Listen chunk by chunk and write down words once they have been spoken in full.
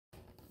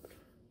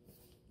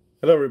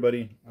Hello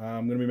everybody.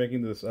 I'm going to be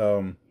making this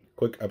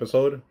quick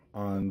episode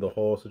on the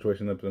whole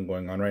situation that's been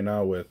going on right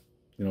now with,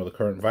 the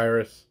current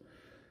virus.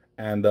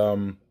 And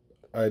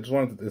I just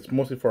wanted it's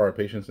mostly for our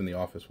patients in the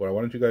office. What I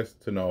wanted you guys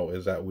to know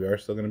is that we are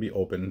still going to be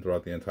open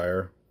throughout the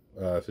entire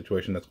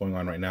situation that's going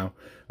on right now.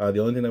 The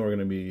only thing that we're going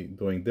to be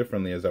doing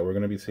differently is that we're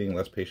going to be seeing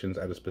less patients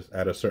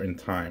at a certain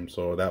time.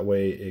 So that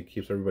way it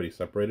keeps everybody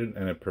separated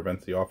and it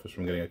prevents the office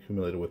from getting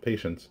accumulated with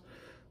patients.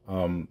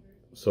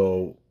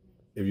 So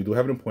if you do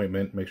have an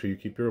appointment, make sure you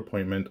keep your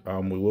appointment.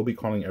 We will be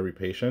calling every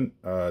patient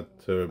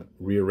to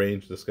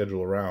rearrange the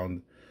schedule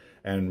around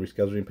and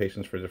rescheduling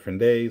patients for different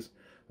days.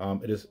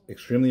 It is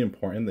extremely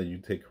important that you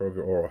take care of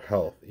your oral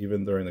health,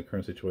 even during the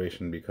current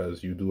situation,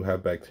 because you do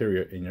have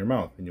bacteria in your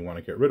mouth and you want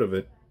to get rid of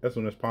it as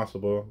soon as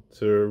possible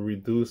to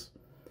reduce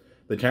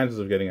the chances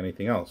of getting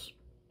anything else.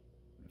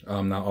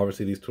 Now,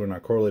 obviously, these two are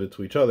not correlated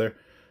to each other,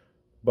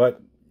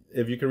 but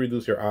if you can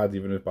reduce your odds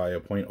even if by a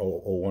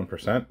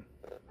 0.001%,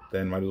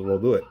 then might as well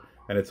do it.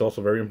 And it's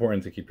also very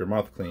important to keep your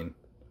mouth clean.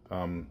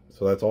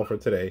 So that's all for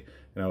today,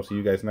 and I'll see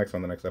you guys next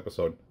on the next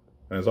episode.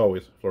 And as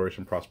always, flourish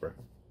and prosper.